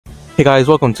Hey guys,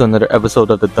 welcome to another episode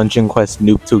of the Dungeon Quest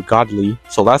Noob to Godly.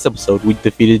 So last episode we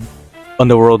defeated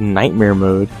Underworld Nightmare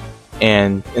Mode,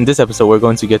 and in this episode we're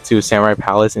going to get to Samurai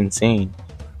Palace Insane.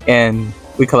 And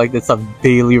we collected some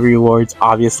daily rewards,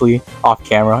 obviously, off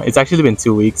camera. It's actually been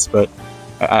 2 weeks, but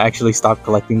I actually stopped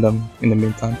collecting them in the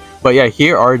meantime. But yeah,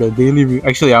 here are the daily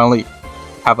actually I only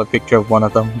have a picture of one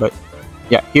of them, but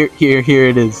yeah, here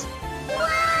it is.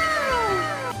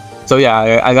 So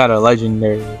yeah, I got a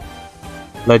legendary,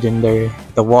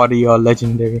 the warrior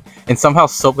legendary, and somehow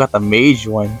Soap got the mage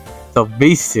one. So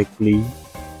basically,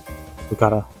 we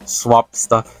gotta swap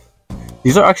stuff.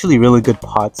 These are actually really good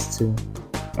pots too.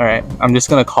 Alright, I'm just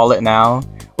gonna call it now.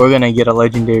 We're gonna get a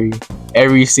legendary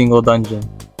every single dungeon.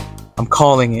 I'm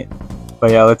calling it.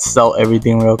 But yeah, let's sell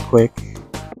everything real quick.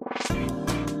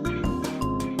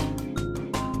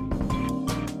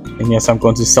 And yes, I'm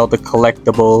going to sell the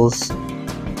collectibles.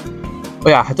 Oh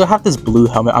yeah, I do have this blue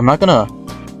helmet. I'm not gonna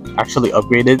actually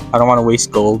upgrade it. I don't want to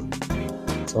waste gold.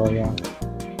 So yeah.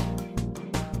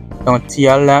 Don't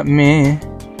yell at me.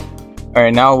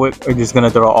 Alright, now we're just gonna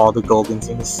throw all the gold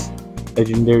into this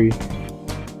legendary.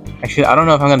 Actually, I don't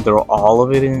know if I'm gonna throw all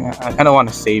of it in. I kind of want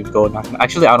to save gold.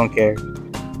 Actually, I don't care.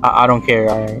 I don't care.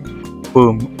 Alright.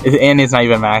 Boom. And it's not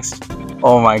even maxed.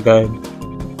 Oh my god.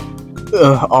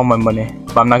 Ugh, all my money.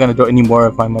 But I'm not gonna throw any more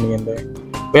of my money in there.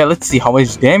 But yeah, let's see how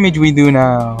much damage we do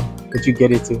now. What you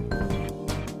get it to?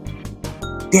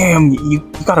 Damn, you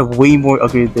got a way more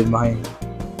upgrade than mine.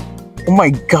 Oh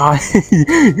my god.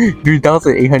 Dude, that was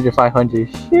like 800, 500.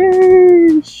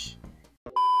 Sheesh.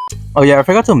 Oh yeah, I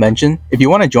forgot to mention, if you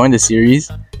want to join the series,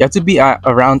 you have to be at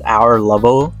around our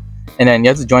level. And then you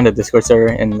have to join the Discord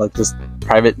server and like just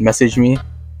private message me.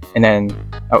 And then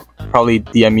I'll probably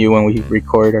DM you when we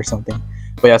record or something.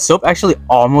 But yeah, Soap actually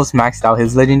almost maxed out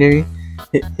his legendary.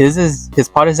 His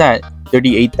pot is at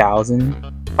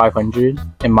 38,500,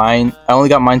 and mine, I only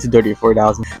got mine to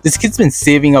 34,000. This kid's been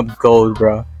saving up gold,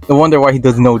 bro. No wonder why he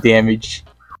does no damage.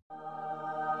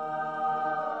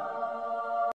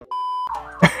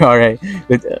 Alright,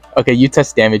 okay, you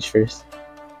test damage first.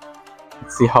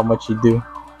 Let's see how much you do.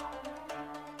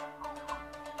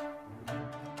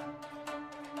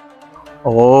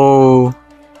 Oh,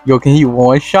 yo, can he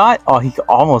one shot? Oh, he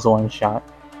almost one shot.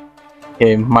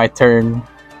 Okay, my turn.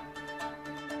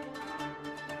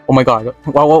 Oh my god,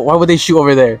 why would they shoot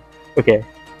over there? Okay.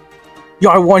 Yo,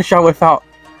 I one shot without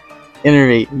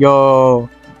innervate. Yo.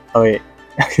 Oh wait.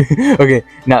 Okay,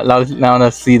 now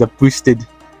let's see the boosted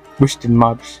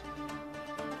mobs.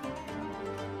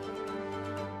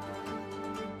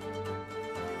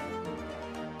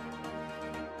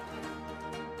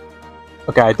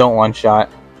 Okay, I don't one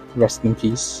shot. Rest in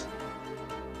peace.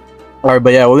 Alright,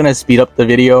 but yeah, we're gonna speed up the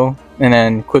video and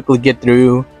then quickly get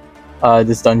through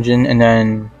this dungeon and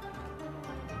then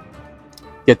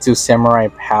get to Samurai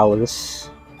Palace.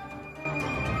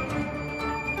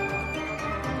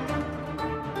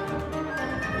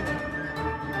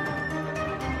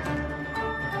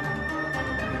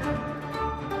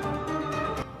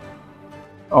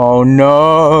 Oh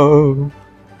no!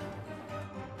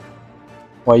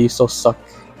 Why you so suck?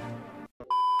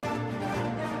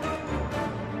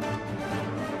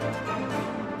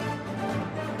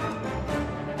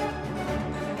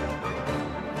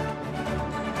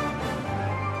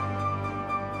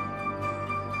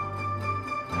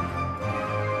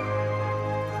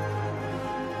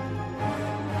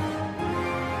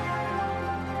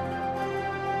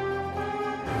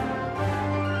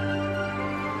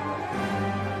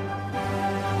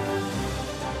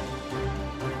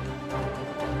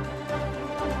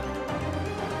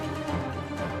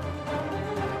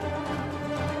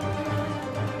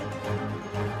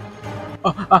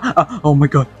 Oh my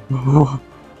god. Oh.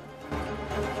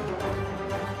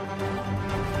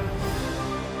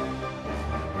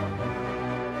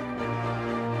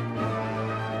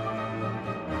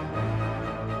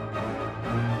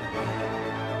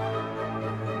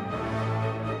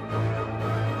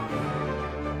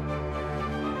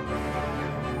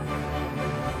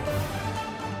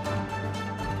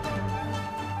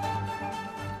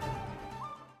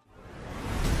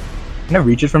 Can I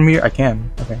reach it from here? I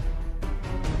can. Okay.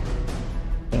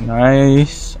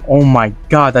 Nice. Oh my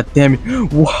god, that damage.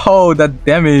 Whoa, that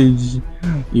damage.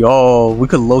 Yo, we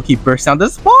could low-key burst down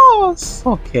this boss.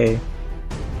 Okay.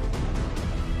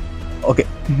 Okay.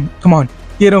 Come on.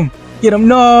 Get him. Get him.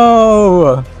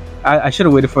 No. I should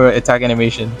have waited for attack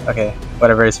animation. Okay.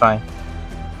 Whatever. It's fine.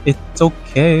 It's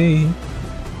okay.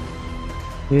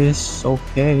 It's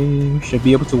okay. We should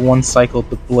be able to one cycle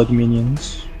the blood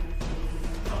minions.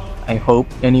 I hope,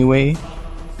 anyway.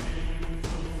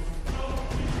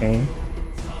 Okay.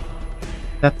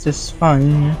 That is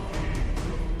fine.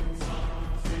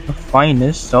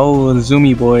 finest. Oh,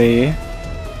 Zoomy boy.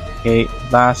 Okay,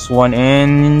 last one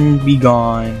and be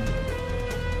gone.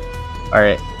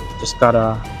 Alright, just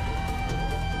gotta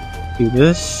do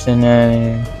this, and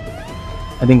then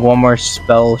I think one more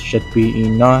spell should be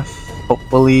enough.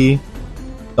 Hopefully,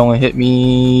 don't hit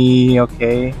me.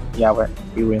 Okay, yeah,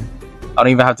 we win. I don't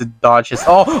even have to dodge his.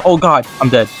 Oh god, I'm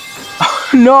dead.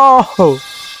 No.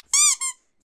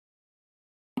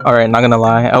 Alright, not gonna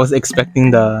lie, I was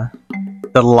expecting the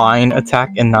line attack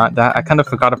and not that. I kind of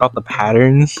forgot about the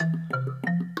patterns.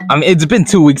 I mean, it's been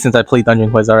 2 weeks since I played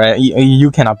Dungeon Quiz, alright? You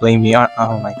cannot blame me.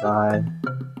 Oh my god.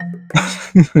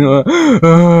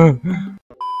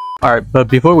 Alright, but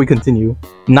before we continue,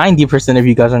 90% of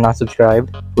you guys are not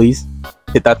subscribed. Please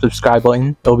hit that subscribe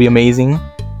button. It'll be amazing.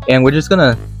 And we're just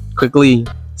gonna quickly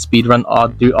speedrun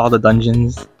through all the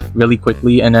dungeons really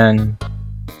quickly, and then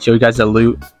show you guys the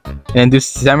loot, and then do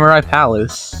Samurai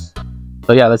Palace.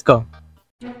 So yeah, let's go.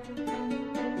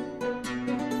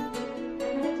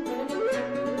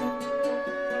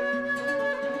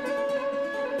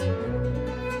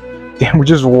 Damn, we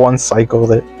just one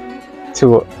cycled it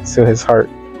to his heart.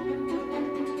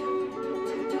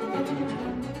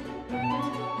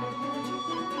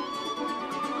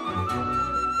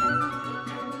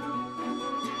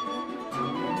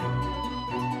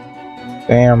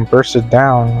 Damn, burst it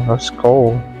down. Let's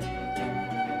go.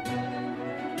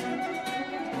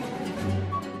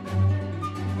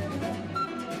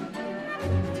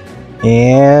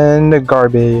 And the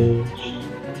garbage.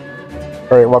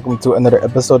 Alright, welcome to another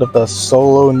episode of the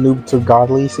Solo Noob to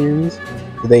Godly series.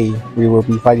 Today, we will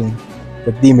be fighting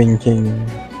the Demon King.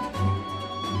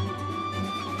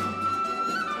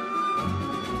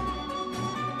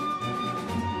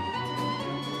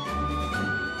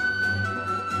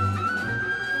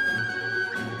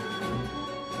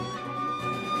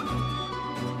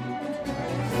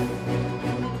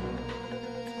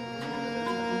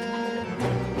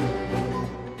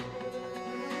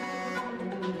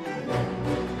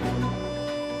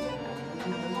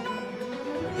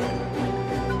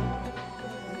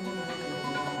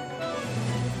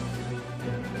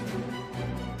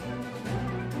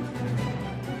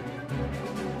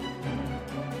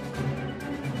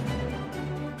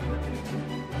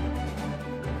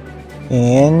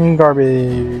 And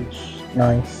garbage.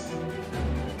 Nice.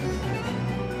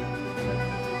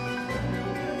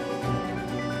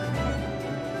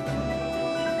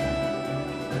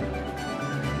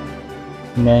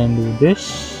 And then do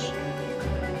this.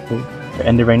 Wait,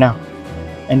 end it right now.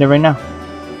 End it right now.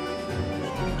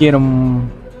 Get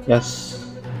him. Yes.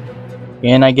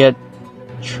 And I get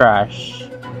trash.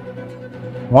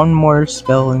 One more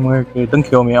spell and we're good. Don't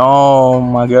kill me. Oh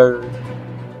my god.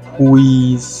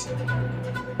 Please.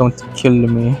 Don't kill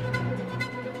me.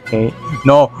 Okay.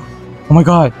 No. Oh my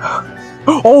god.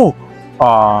 Oh.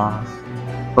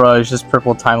 Bruh, it's just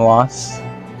purple time loss.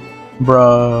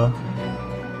 Bruh.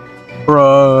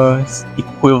 It's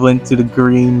equivalent to the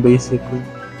green, basically.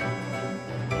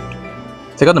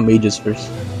 Check out the mages first.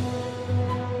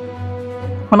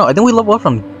 Oh no, I think we level up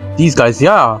from these guys.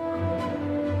 Yeah.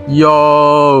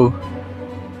 Yo.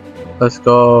 Let's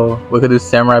go. We could do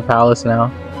Samurai Palace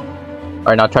now.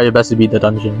 Alright, now try your best to beat the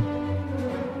dungeon.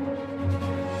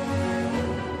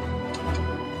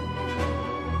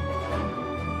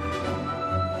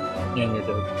 And you're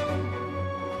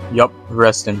dead. Yup,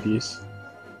 rest in peace.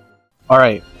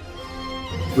 Alright.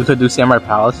 We could do Samurai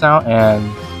Palace now, and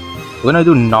we're gonna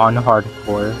do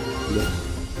non-hardcore.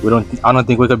 I don't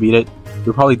think we could beat it.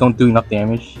 We probably don't do enough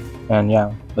damage. And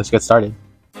yeah, let's get started.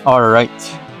 Alright.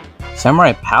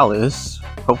 Samurai Palace.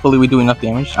 Hopefully we do enough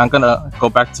damage. I'm gonna go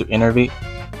back to Innervate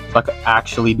so I could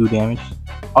actually do damage.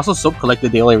 Also, Soap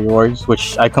collected daily rewards,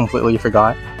 which I completely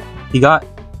forgot. He got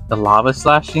the Lava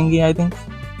Slash thingy, I think.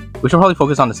 We should probably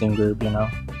focus on the same group, you know.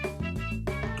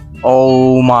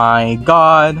 Oh my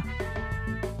god.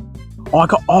 Oh, I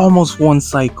got almost one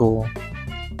cycle.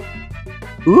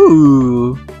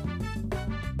 Ooh.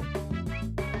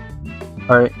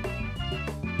 Alright.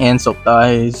 And Soap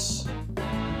dies.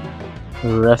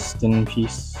 Rest in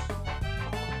peace.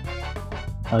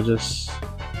 I'll just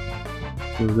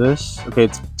do this. Okay,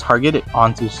 it's targeted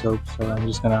onto Soap, so I'm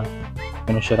just gonna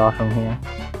finish it off from here.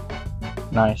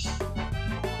 Nice.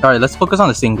 Alright, let's focus on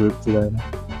the same group together.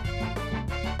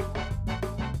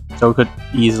 So we could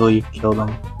easily kill them.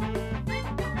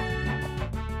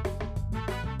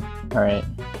 Alright.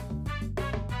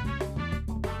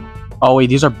 Oh wait,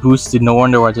 these are boosted. No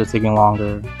wonder why they're taking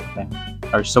longer. Okay.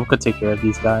 Alright, Soap could take care of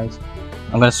these guys.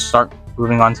 I'm gonna start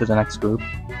moving on to the next group.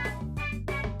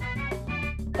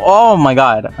 Oh my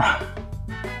god.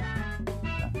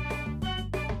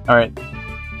 Alright.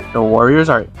 The warriors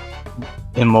are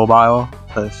immobile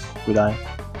because we die.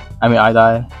 I mean, I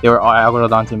die. They were all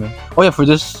aggroed onto me. Oh yeah, for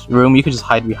this room, you could just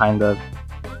hide behind the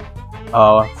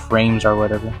frames or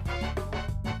whatever.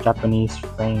 Japanese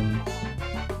frames.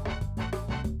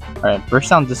 Alright, burst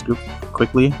down this group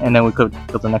quickly, and then we could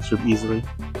kill the next group easily.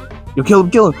 You kill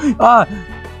him! Ah!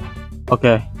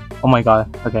 Okay. Oh my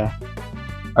god. Okay.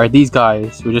 Alright, these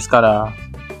guys, we just gotta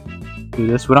do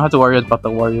this. We don't have to worry about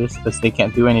the warriors because they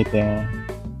can't do anything.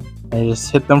 And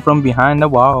just hit them from behind the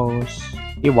walls.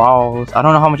 The walls. I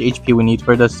don't know how much HP we need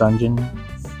for this dungeon.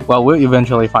 Well, we'll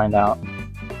eventually find out.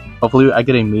 Hopefully, I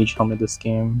get a mage helmet this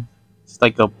game. It's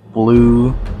like a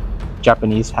blue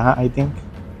Japanese hat, I think.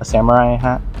 A samurai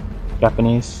hat.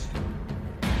 Japanese.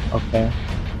 Okay.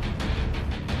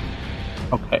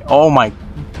 Okay. Oh my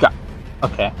god.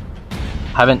 Okay.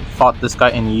 Haven't fought this guy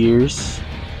in years.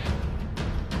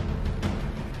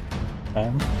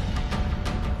 Okay.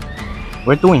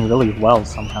 We're doing really well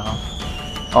somehow.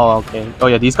 Oh, okay. Oh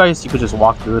yeah, these guys, you could just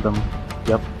walk through them.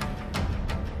 Yep.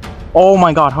 Oh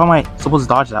my god, how am I supposed to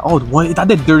dodge that? Oh, what? That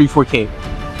did 34k.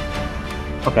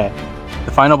 Okay.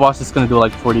 The final boss is gonna do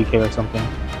like 40k or something.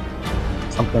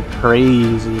 Something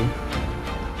crazy.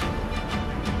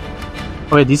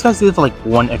 Oh yeah, these guys did like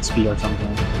 1 XP or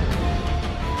something.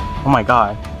 Oh my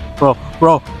god. Bro.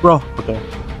 Okay.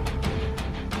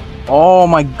 Oh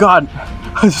my god.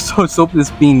 Soap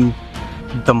is being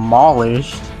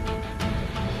demolished.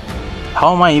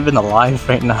 How am I even alive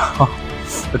right now?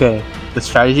 Okay, the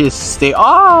strategy is stay.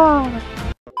 But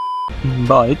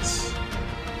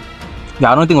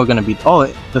yeah, I don't think we're gonna beat. Oh,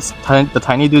 the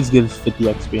tiny dudes give 50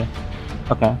 XP.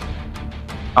 Okay,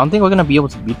 I don't think we're gonna be able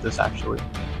to beat this actually.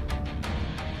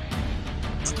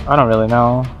 I don't really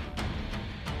know.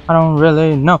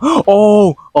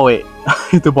 Oh wait,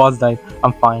 the boss died.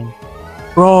 I'm fine,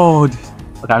 bro.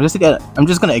 Okay, I'm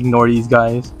just gonna ignore these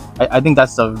guys. I think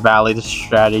that's a valid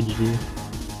strategy.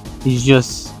 He's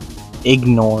just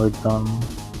ignored them.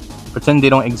 Pretend they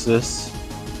don't exist.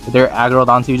 If they're aggroed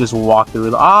onto you, just walk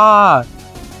through.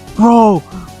 Bro.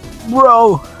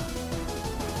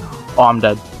 Oh, I'm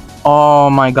dead. Oh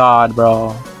my god,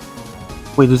 bro.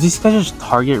 Wait, does these guys just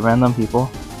target random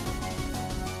people?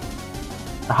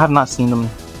 I have not seen them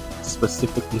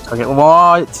specifically target.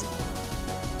 What?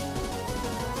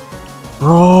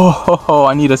 Bro,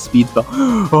 I need a speed spell.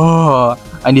 Oh,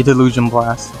 I need Illusion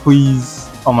Blast, please.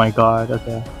 Oh my god,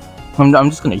 okay. I'm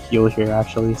just gonna heal here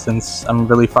actually, since I'm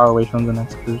really far away from the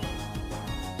next group.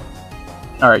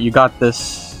 Alright, you got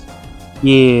this.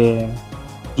 Yeah.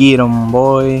 Get him,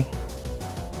 boy.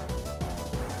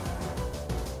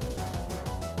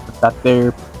 Put that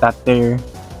there.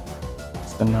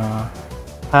 Just gonna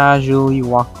casually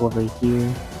walk over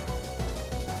here.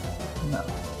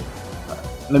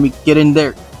 Let me get in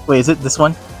there. Wait, is it this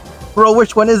one? Bro,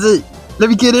 which one is it? Let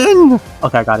me get in!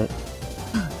 Okay, I got it.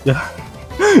 Yeah.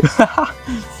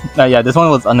 No, yeah, this one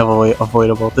was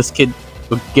unavoidable. This kid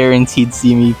would guaranteed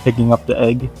see me picking up the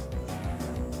egg.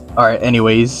 Alright,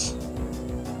 anyways.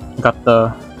 Got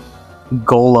the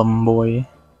Golem boy.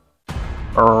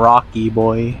 Rocky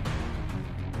boy.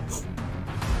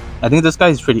 I think this guy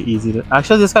is pretty easy to...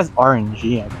 Actually, this guy's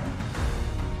RNG, I think.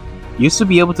 Used to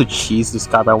be able to cheese this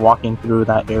guy by walking through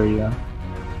that area,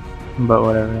 but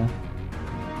whatever.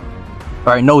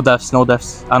 Alright, no deaths.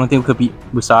 I don't think we could beat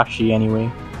Musashi anyway.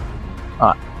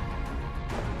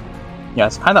 Yeah,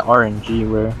 it's kind of RNG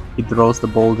where he throws the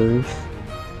boulders.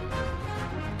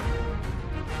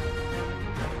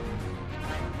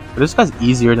 But this guy's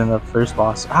easier than the first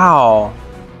boss. Ow!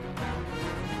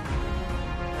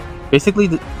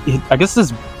 Basically, I guess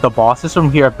the bosses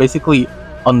from here are basically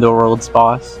Underworld's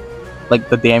boss. Like,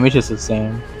 the damage is the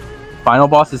same. Final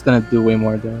boss is gonna do way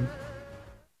more damage.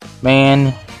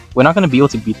 Man, we're not gonna be able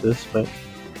to beat this, but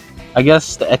I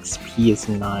guess the XP is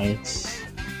nice.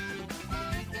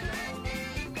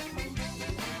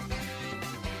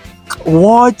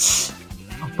 What?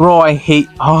 Bro, I hate...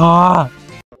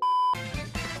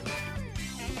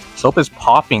 Soap is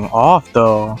popping off,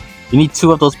 though. You need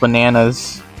 2 of those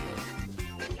bananas.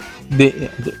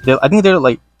 I think they're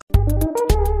like...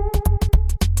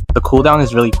 The cooldown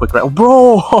is really quick, right?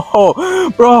 Bro!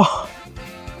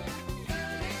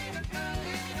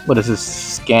 What is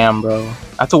this scam, bro?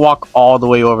 I have to walk all the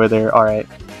way over there. Alright.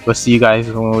 We'll see you guys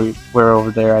when we're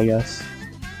over there, I guess.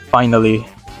 Finally.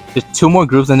 There's 2 more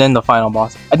groups and then the final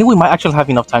boss. I think we might actually have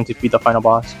enough time to beat the final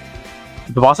boss.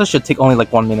 The bosses should take only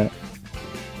like 1 minute.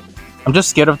 I'm just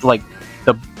scared of like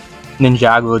the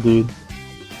Ninjago dude.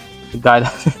 The guy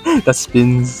that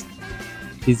spins.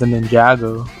 He's a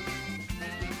Ninjago.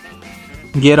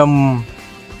 Get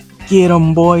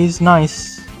him, boys.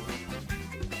 Nice.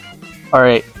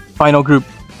 Alright, final group.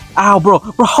 Ow, bro.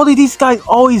 Bro, how did these guys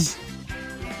always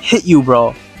hit you,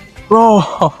 bro? Bro,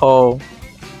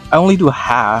 I only do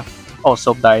half. Oh,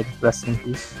 Soap died. Rest in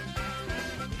peace.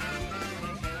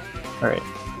 Alright.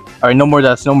 Alright, no more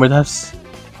deaths, no more deaths.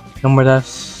 No more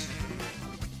deaths.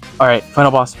 Alright,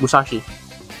 final boss, Musashi.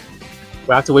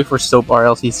 We have to wait for Soap or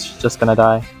else he's just gonna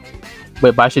die.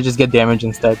 Wait, but I should just get damage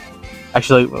instead.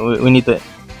 Actually, we need the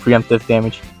preemptive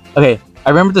damage. Okay, I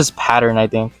remember this pattern, I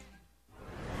think.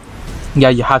 Yeah,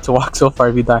 you have to walk so far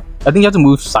if you die. I think you have to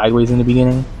move sideways in the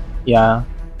beginning. Yeah.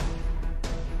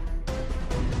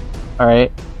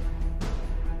 Alright.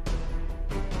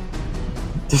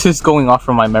 This is going off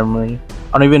from my memory.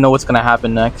 I don't even know what's gonna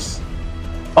happen next.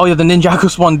 Oh yeah, the Ninjago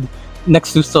spawned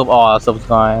next to Soap. Oh, Soap's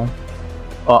gone.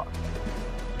 Oh.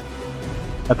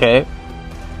 Okay.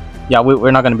 Yeah,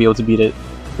 we're not gonna be able to beat it.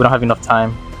 We don't have enough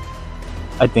time.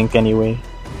 I think anyway.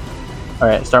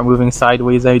 Alright, start moving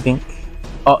sideways, I think.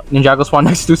 Oh, Ninjago spawned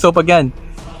next to Soap again.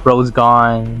 Bro's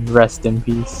gone. Rest in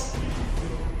peace.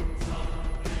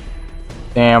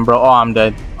 Damn, bro. Oh, I'm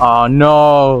dead. Oh,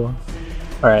 no.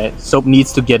 Alright, Soap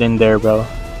needs to get in there, bro.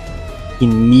 He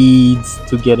needs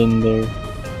to get in there.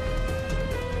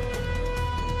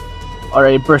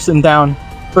 Alright, burst him down.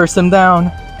 Burst him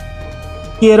down.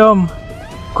 Get him.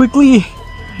 Quickly.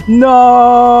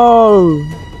 No.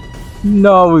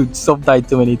 No, Soap died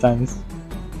too many times.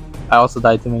 I also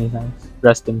died too many times.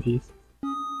 Rest in peace.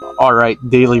 Alright,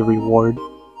 daily reward.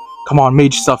 Come on,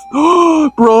 mage stuff.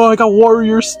 Bro, I got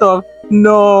warrior stuff.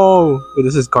 No. Wait,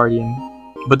 this is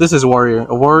guardian. But this is warrior.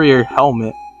 A warrior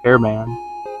helmet. Airman.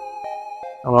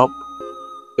 Well,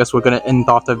 guess we're gonna end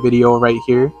off the video right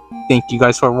here. Thank you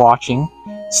guys for watching.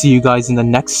 See you guys in the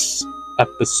next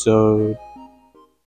episode.